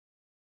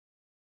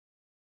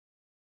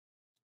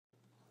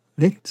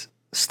Let's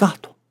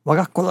start 我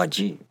が子ラ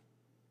ジ。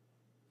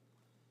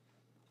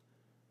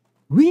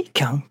We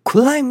can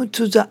climb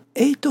to the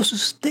 8th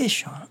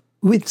station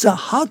with the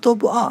heart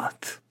of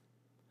Earth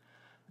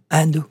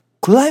and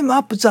climb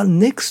up the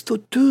next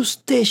 2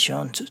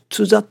 stations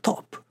to the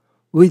top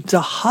with the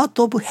heart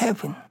of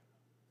Heaven.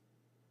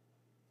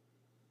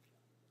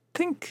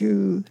 Thank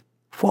you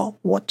for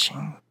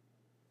watching.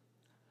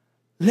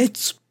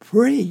 Let's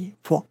pray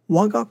for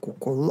我が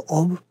心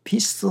of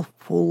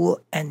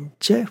peaceful and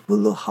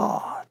joyful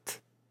heart.